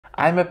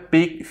I'm a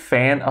big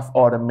fan of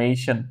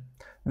automation.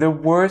 The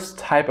worst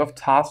type of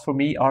tasks for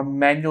me are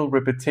manual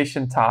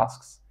repetition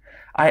tasks.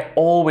 I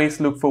always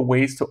look for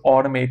ways to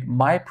automate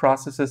my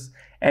processes,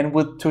 and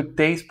with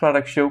today's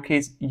product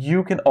showcase,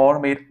 you can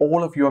automate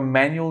all of your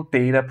manual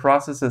data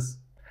processes.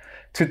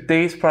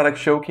 Today's product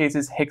showcase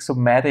is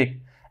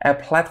Hexomatic, a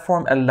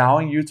platform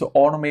allowing you to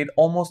automate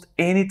almost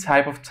any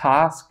type of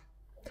task.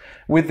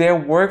 With their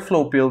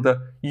workflow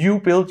builder, you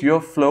build your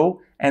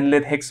flow and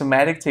let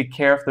Hexomatic take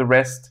care of the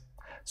rest.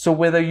 So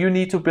whether you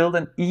need to build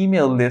an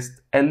email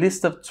list, a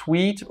list of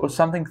tweets, or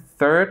something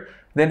third,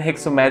 then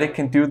Hexomatic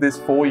can do this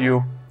for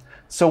you.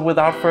 So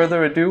without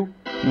further ado,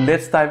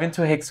 let's dive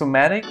into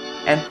Hexomatic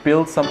and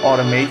build some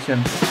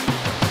automations.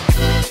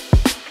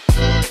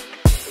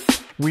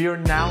 We are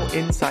now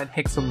inside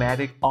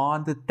Hexomatic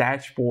on the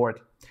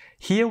dashboard.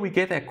 Here we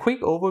get a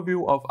quick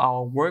overview of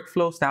our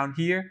workflows down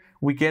here.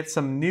 We get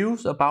some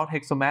news about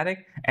Hexomatic,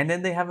 and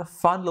then they have a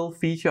fun little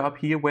feature up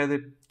here where they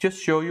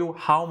just show you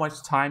how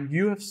much time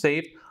you have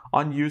saved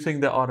on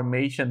using the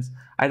automations.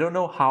 I don't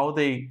know how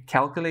they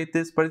calculate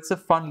this, but it's a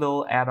fun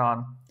little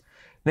add-on.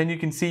 Then you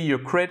can see your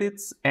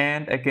credits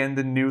and again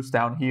the news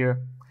down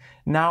here.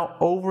 Now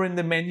over in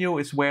the menu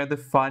is where the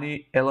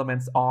funny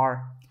elements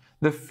are.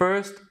 The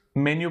first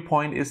menu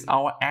point is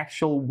our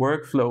actual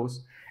workflows,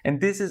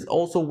 and this is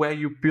also where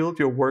you build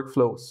your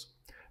workflows.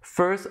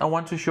 First, I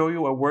want to show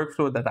you a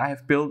workflow that I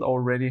have built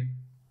already.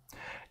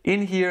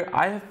 In here,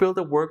 I have built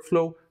a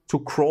workflow to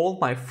crawl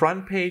my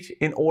front page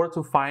in order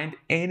to find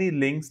any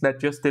links that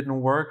just didn't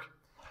work.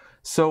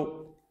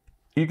 So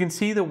you can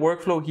see the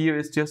workflow here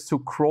is just to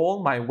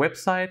crawl my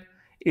website.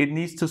 It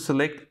needs to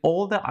select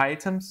all the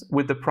items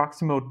with the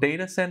Proximo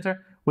data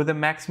center with a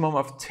maximum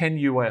of 10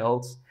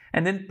 URLs.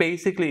 And then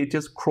basically it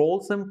just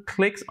crawls them,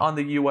 clicks on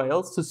the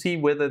URLs to see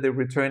whether they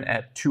return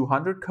a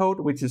 200 code,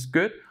 which is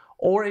good,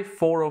 or a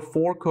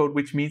 404 code,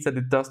 which means that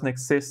it doesn't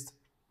exist.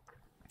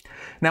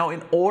 Now,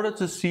 in order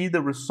to see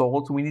the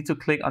results, we need to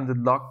click on the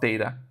log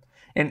data.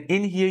 And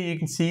in here, you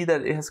can see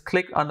that it has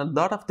clicked on a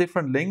lot of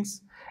different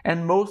links,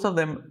 and most of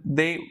them,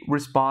 they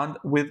respond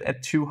with a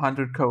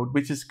 200 code,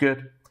 which is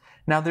good.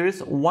 Now, there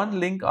is one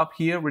link up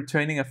here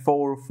returning a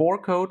 404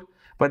 code,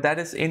 but that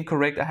is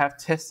incorrect. I have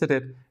tested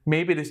it.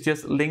 Maybe it is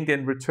just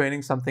LinkedIn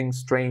returning something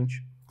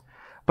strange.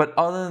 But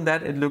other than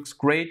that, it looks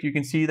great. You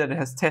can see that it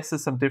has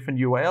tested some different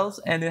URLs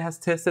and it has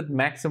tested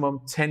maximum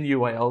 10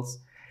 URLs.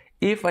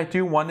 If I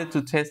do want it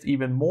to test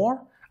even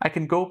more, I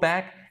can go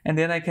back and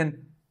then I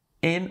can,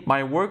 in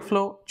my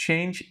workflow,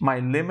 change my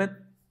limit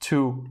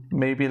to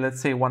maybe let's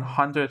say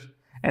 100,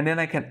 and then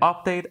I can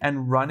update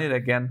and run it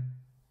again.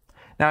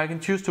 Now I can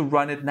choose to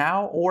run it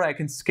now or I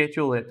can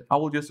schedule it. I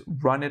will just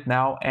run it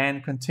now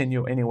and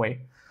continue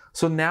anyway.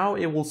 So now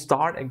it will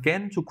start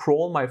again to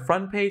crawl my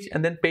front page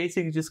and then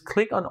basically just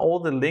click on all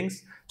the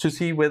links to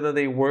see whether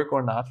they work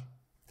or not.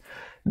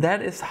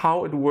 That is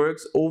how it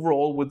works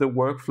overall with the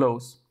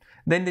workflows.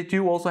 Then they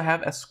do also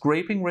have a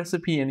scraping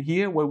recipe in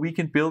here where we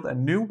can build a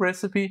new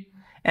recipe.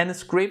 And a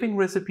scraping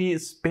recipe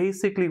is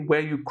basically where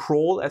you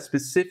crawl a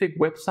specific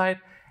website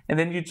and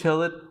then you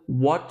tell it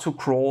what to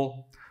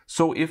crawl.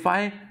 So if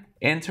I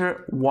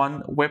enter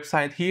one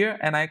website here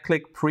and I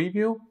click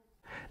preview,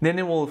 then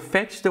it will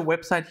fetch the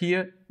website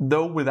here,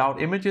 though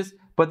without images,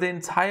 but the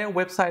entire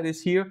website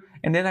is here.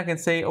 And then I can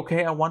say,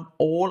 okay, I want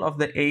all of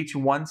the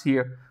H1s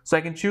here. So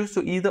I can choose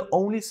to either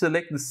only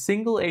select the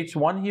single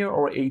H1 here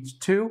or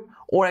H2,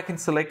 or I can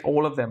select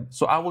all of them.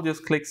 So I will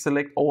just click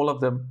select all of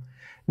them.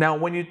 Now,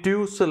 when you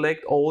do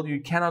select all, you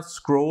cannot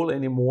scroll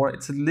anymore.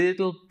 It's a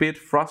little bit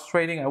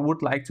frustrating. I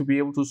would like to be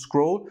able to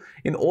scroll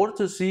in order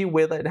to see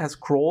whether it has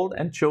crawled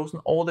and chosen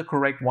all the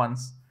correct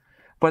ones.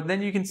 But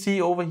then you can see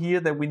over here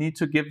that we need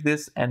to give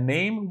this a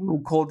name. We'll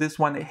call this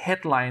one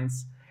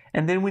headlines.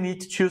 And then we need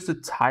to choose the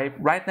type.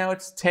 Right now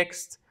it's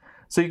text.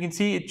 So you can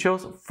see it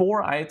shows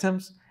 4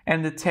 items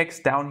and the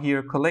text down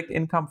here, collect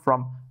income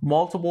from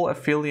multiple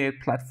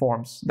affiliate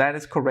platforms. That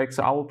is correct.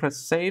 So I will press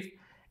save.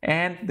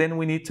 And then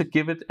we need to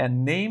give it a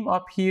name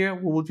up here.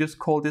 We will just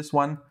call this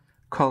one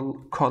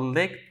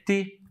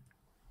collecti.io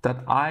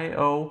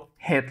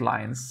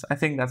headlines. I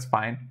think that's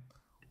fine.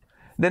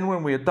 Then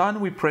when we are done,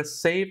 we press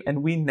save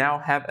and we now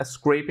have a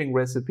scraping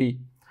recipe.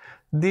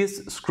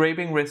 This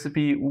scraping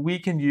recipe we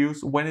can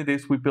use when it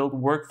is we build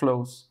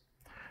workflows.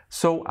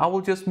 So I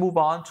will just move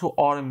on to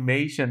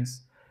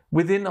automations.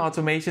 Within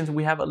automations,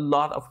 we have a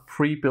lot of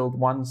pre-built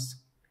ones.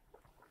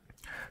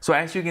 So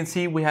as you can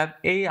see, we have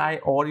AI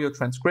audio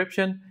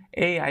transcription,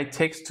 AI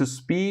text to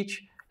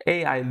speech,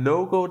 AI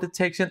logo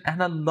detection,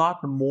 and a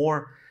lot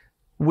more.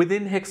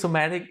 Within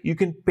Hexomatic, you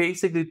can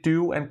basically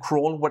do and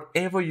crawl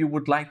whatever you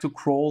would like to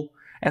crawl,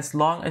 as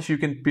long as you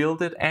can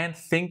build it and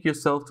think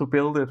yourself to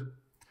build it.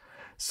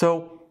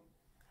 So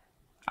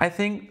I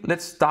think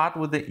let's start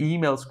with the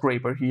email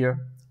scraper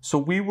here. So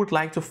we would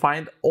like to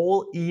find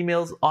all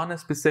emails on a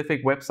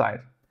specific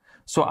website.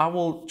 So I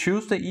will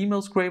choose the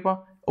email scraper.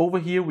 Over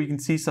here we can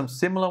see some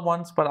similar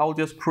ones, but I'll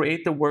just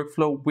create the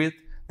workflow with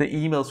the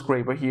email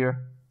scraper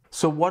here.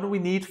 So what we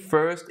need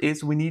first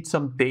is we need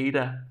some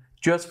data.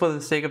 Just for the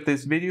sake of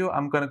this video,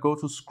 I'm gonna go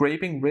to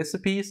scraping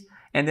recipes,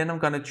 and then I'm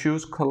gonna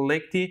choose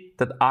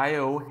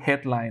collecti.io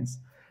headlines,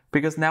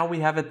 because now we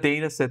have a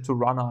data set to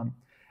run on.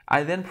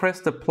 I then press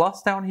the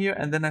plus down here,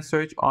 and then I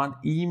search on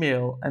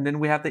email, and then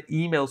we have the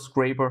email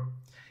scraper.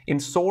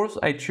 In source,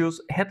 I choose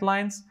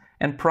headlines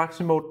and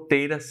Proximo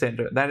data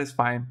center. That is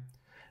fine.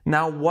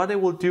 Now what it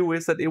will do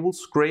is that it will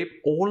scrape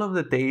all of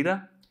the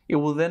data. It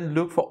will then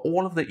look for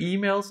all of the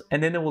emails,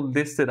 and then it will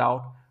list it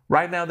out.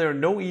 Right now there are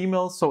no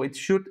emails, so it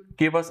should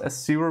give us a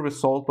 0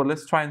 result, but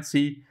let's try and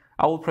see.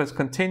 I will press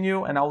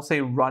continue, and I will say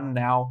run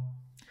now.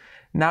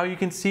 Now you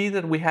can see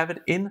that we have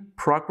it in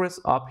progress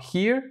up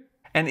here.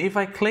 And if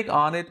I click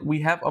on it,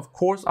 we have of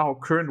course our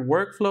current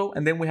workflow,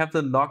 and then we have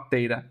the log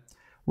data.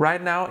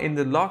 Right now in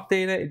the log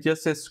data, it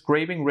just says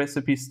scraping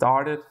recipe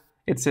started.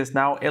 It says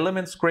now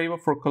element scraper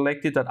for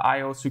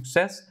collecti.io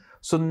success.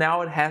 So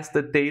now it has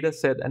the data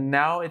set, and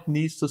now it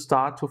needs to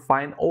start to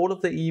find all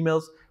of the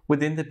emails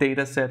within the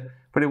data set,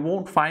 but it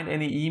won't find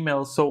any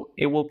emails, so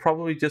it will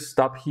probably just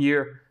stop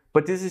here.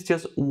 But this is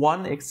just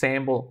one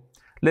example.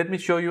 Let me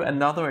show you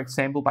another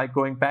example by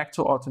going back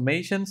to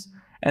automations,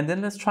 and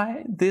then let's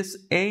try this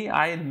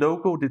AI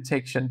logo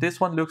detection. This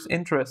one looks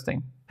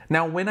interesting.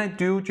 Now when I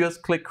do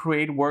just click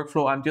create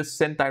workflow, I'm just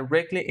sent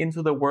directly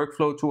into the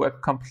workflow to a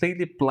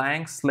completely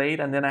blank slate,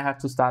 and then I have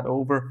to start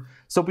over.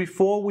 So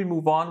before we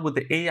move on with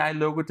the AI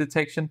logo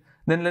detection,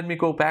 then let me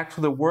go back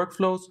to the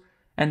workflows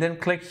and then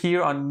click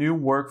here on new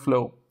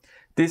workflow.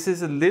 This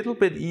is a little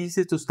bit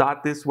easier to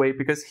start this way,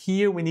 because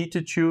here we need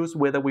to choose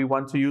whether we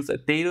want to use a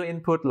data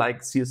input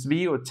like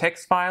CSV or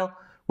text file,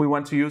 we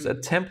want to use a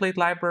template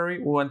library,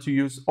 we want to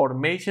use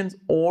automations,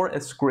 or a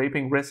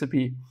scraping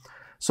recipe.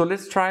 So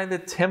let's try the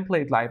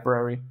template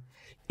library.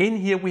 In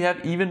here we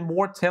have even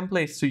more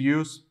templates to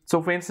use.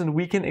 So for instance,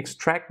 we can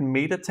extract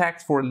meta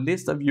tags for a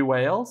list of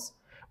URLs.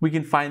 We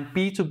can find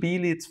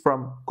B2B leads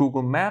from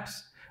Google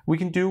Maps. We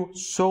can do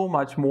so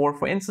much more.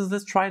 For instance,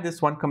 let's try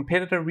this one,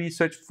 competitor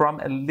research from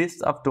a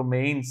list of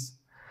domains.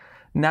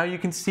 Now you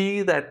can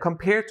see that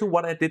compared to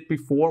what I did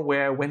before,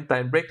 where I went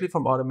directly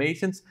from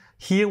automations,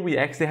 here we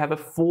actually have a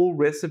full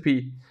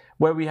recipe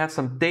where we have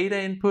some data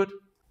input,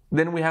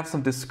 then we have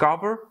some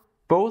discover,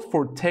 both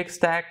for tech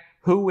stack,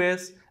 who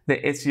is, the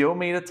SEO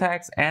meta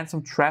tags, and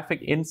some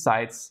traffic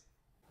insights.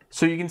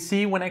 So you can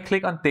see when I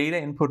click on data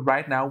input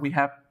right now, we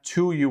have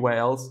 2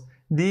 URLs.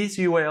 These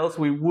URLs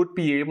we would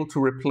be able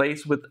to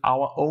replace with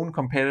our own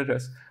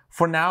competitors.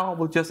 For now, I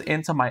will just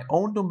enter my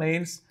own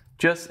domains,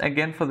 just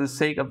again for the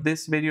sake of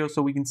this video,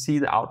 so we can see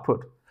the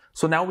output.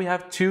 So now we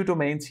have 2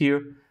 domains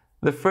here.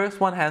 The first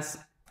one has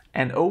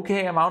an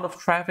okay amount of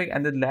traffic,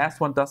 and the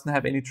last one doesn't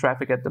have any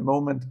traffic at the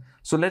moment.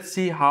 So let's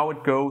see how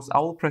it goes. I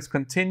will press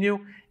continue,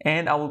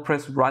 and I will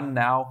press run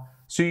now.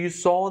 So you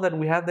saw that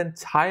we have the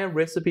entire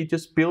recipe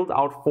just built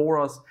out for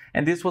us,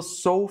 and this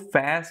was so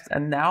fast,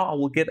 and now I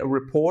will get a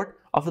report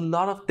of a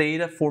lot of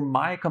data for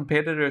my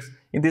competitors,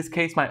 in this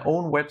case my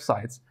own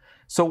websites.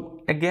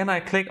 So again, I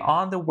click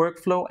on the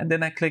workflow, and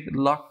then I click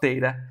log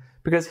data,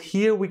 because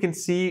here we can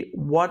see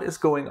what is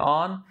going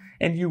on.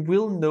 And you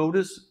will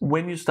notice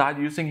when you start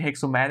using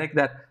Hexomatic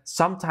that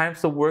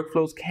sometimes the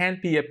workflows can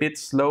be a bit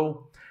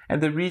slow.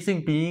 And the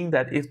reason being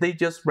that if they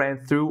just ran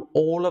through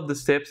all of the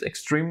steps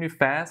extremely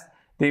fast,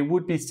 they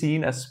would be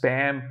seen as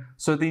spam.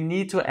 So they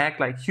need to act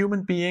like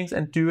human beings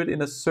and do it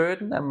in a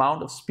certain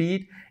amount of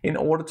speed in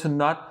order to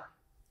not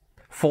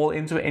fall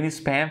into any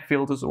spam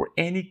filters or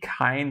any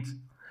kind.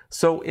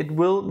 So it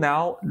will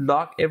now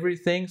log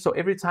everything. So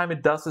every time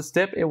it does a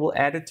step, it will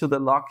add it to the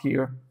log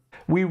here.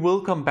 We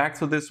will come back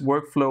to this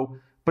workflow,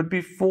 but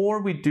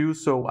before we do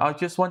so, I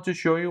just want to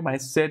show you my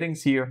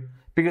settings here,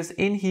 because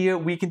in here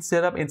we can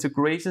set up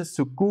integrations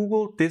to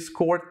Google,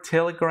 Discord,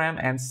 Telegram,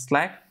 and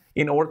Slack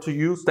in order to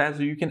use that,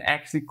 so you can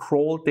actually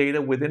crawl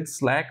data within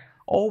Slack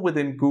or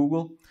within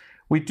Google.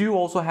 We do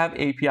also have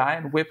API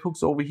and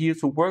webhooks over here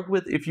to work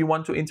with if you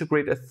want to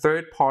integrate a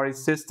third-party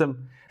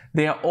system.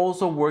 They are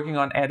also working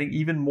on adding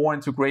even more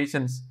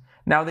integrations.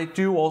 Now they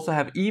do also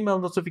have email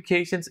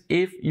notifications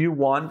if you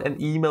want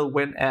an email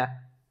when a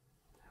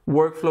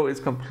workflow is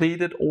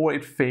completed or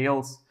it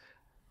fails.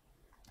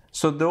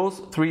 So those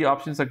 3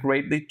 options are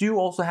great. They do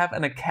also have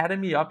an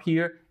academy up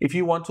here if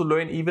you want to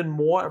learn even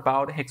more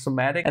about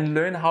Hexomatic and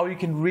learn how you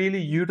can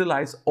really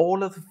utilize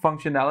all of the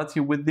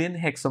functionality within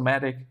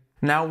Hexomatic.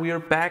 Now we are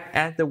back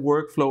at the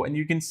workflow, and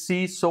you can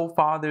see so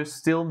far there's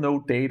still no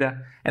data,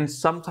 and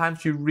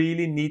sometimes you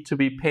really need to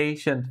be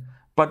patient.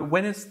 But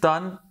when it's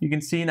done, you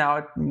can see now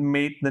it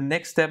made the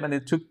next step and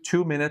it took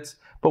 2 minutes.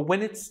 But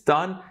when it's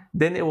done,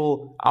 then it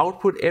will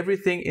output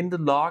everything in the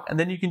log, and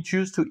then you can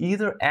choose to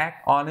either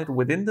act on it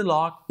within the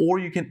log, or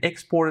you can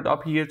export it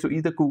up here to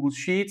either Google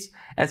Sheets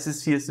as a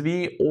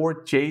CSV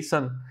or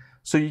JSON.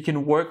 So you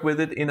can work with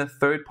it in a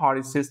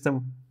third-party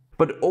system.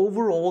 But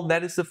overall,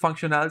 that is the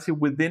functionality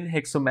within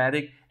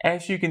Hexomatic.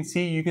 As you can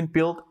see, you can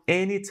build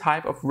any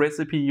type of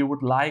recipe you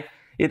would like.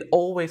 It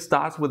always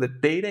starts with a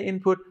data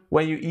input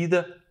where you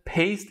either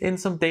paste in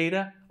some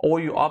data, or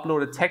you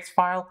upload a text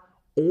file,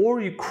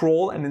 or you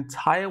crawl an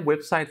entire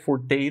website for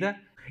data.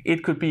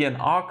 It could be an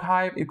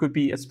archive, it could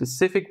be a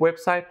specific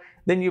website.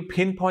 Then you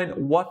pinpoint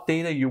what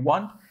data you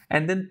want,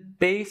 and then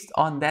based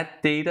on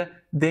that data,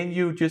 then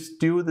you just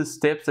do the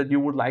steps that you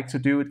would like to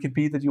do. It could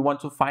be that you want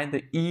to find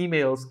the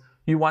emails,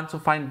 you want to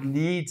find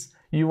leads,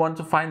 you want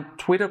to find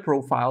Twitter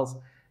profiles.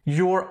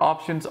 Your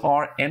options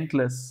are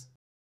endless.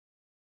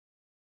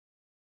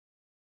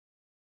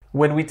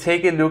 When we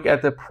take a look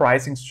at the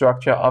pricing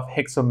structure of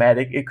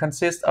Hexomatic, it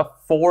consists of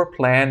 4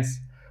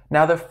 plans.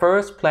 Now the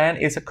first plan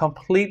is a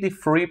completely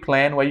free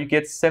plan where you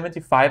get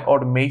 75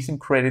 automation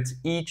credits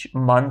each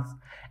month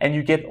and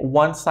you get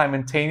 1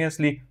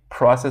 simultaneously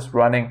process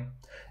running.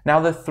 Now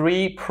the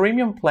 3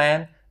 premium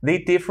plan, they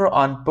differ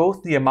on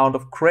both the amount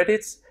of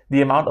credits,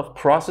 the amount of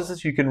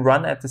processes you can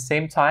run at the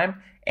same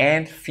time,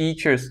 and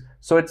features.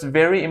 So it's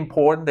very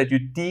important that you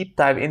deep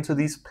dive into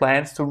these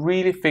plans to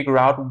really figure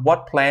out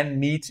what plan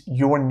meets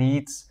your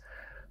needs.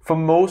 For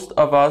most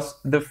of us,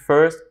 the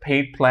first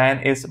paid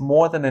plan is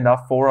more than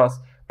enough for us.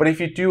 But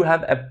if you do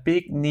have a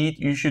big need,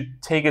 you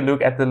should take a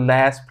look at the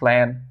last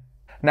plan.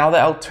 Now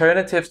the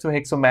alternatives to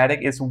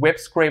Hexomatic is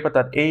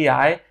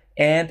webscraper.ai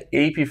and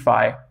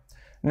Apify.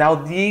 Now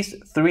these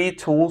 3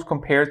 tools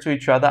compared to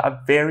each other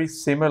are very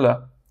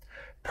similar.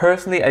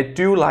 Personally, I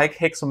do like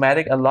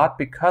Hexomatic a lot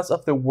because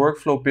of the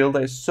workflow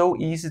builder is so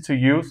easy to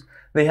use.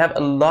 They have a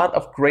lot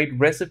of great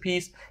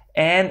recipes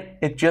and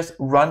it just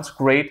runs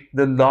great.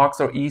 The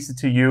logs are easy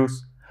to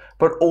use.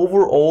 But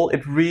overall,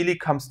 it really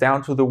comes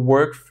down to the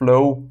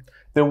workflow,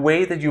 the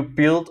way that you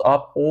build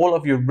up all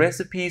of your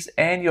recipes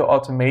and your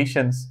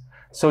automations.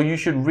 So you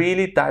should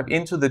really dive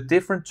into the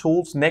different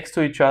tools next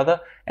to each other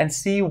and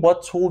see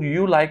what tool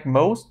you like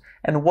most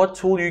and what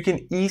tool you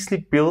can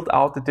easily build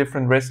out the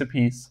different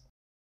recipes.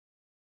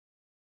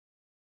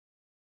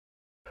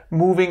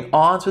 Moving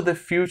on to the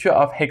future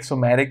of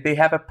Hexomatic, they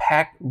have a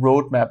packed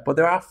roadmap, but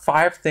there are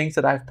 5 things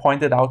that I've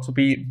pointed out to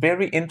be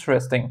very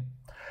interesting.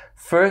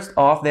 First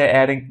off, they're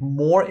adding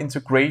more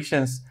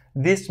integrations.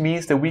 This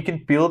means that we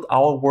can build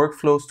our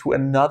workflows to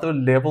another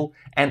level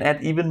and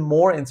add even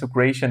more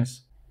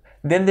integrations.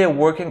 Then they're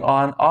working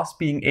on us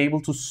being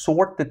able to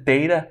sort the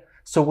data.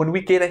 So when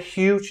we get a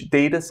huge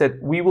data set,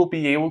 we will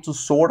be able to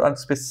sort on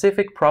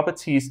specific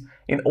properties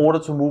in order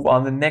to move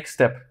on the next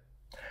step.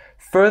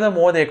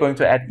 Furthermore, they're going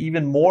to add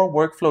even more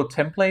workflow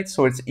templates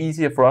so it's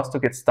easier for us to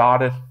get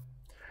started.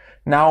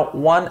 Now,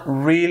 one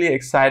really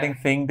exciting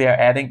thing they're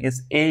adding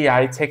is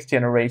AI text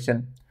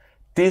generation.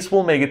 This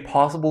will make it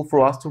possible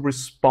for us to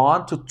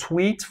respond to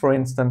tweets, for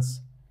instance.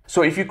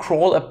 So if you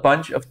crawl a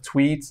bunch of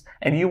tweets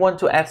and you want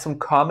to add some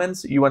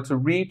comments, you want to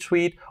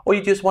retweet, or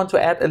you just want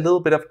to add a little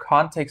bit of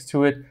context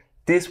to it,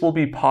 this will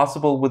be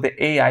possible with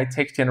the AI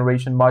text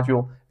generation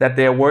module that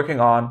they're working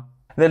on.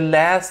 The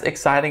last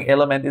exciting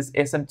element is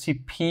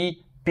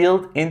SMTP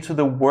built into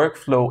the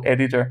workflow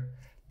editor.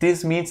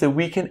 This means that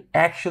we can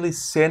actually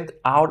send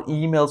out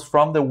emails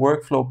from the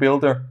workflow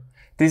builder.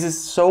 This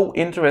is so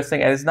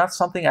interesting and it's not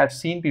something I've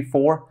seen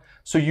before.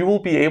 So you will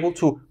be able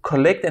to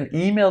collect an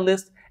email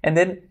list and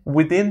then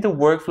within the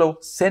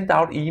workflow send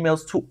out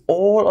emails to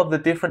all of the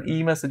different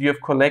emails that you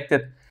have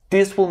collected.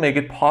 This will make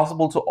it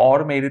possible to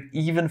automate it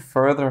even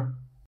further.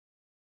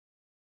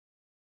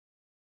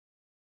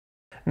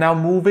 Now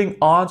moving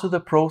on to the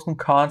pros and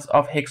cons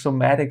of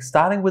Hexomatic,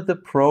 starting with the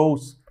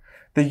pros.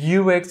 The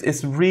UX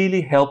is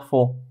really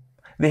helpful.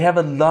 They have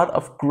a lot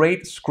of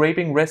great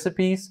scraping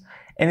recipes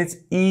and it's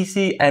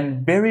easy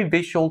and very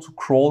visual to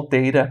crawl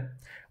data.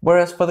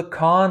 Whereas for the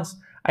cons,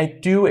 I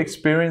do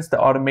experience the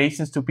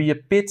automations to be a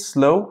bit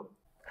slow.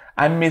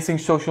 I'm missing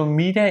social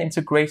media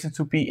integration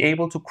to be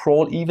able to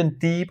crawl even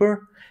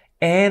deeper.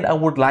 And I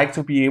would like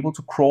to be able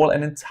to crawl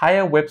an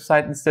entire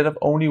website instead of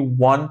only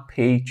one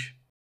page.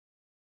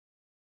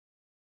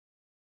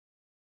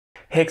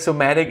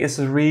 Hexomatic is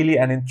really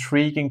an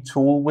intriguing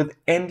tool with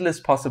endless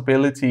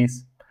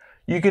possibilities.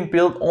 You can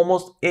build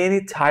almost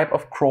any type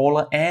of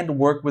crawler and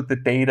work with the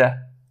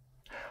data.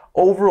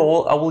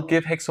 Overall, I will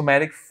give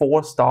Hexomatic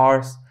 4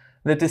 stars.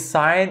 The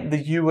design,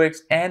 the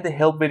UX, and the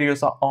help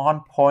videos are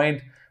on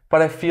point,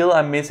 but I feel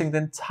I'm missing the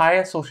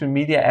entire social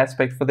media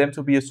aspect for them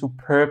to be a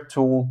superb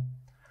tool.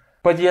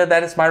 But yeah,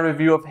 that is my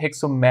review of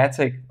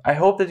Hexomatic. I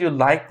hope that you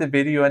liked the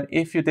video, and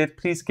if you did,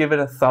 please give it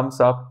a thumbs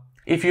up.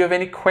 If you have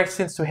any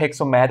questions to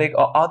Hexomatic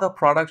or other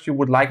products you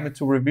would like me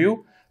to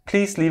review,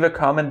 please leave a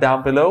comment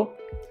down below.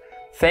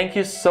 Thank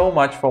you so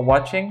much for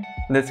watching.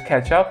 Let's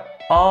catch up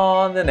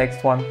on the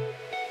next one.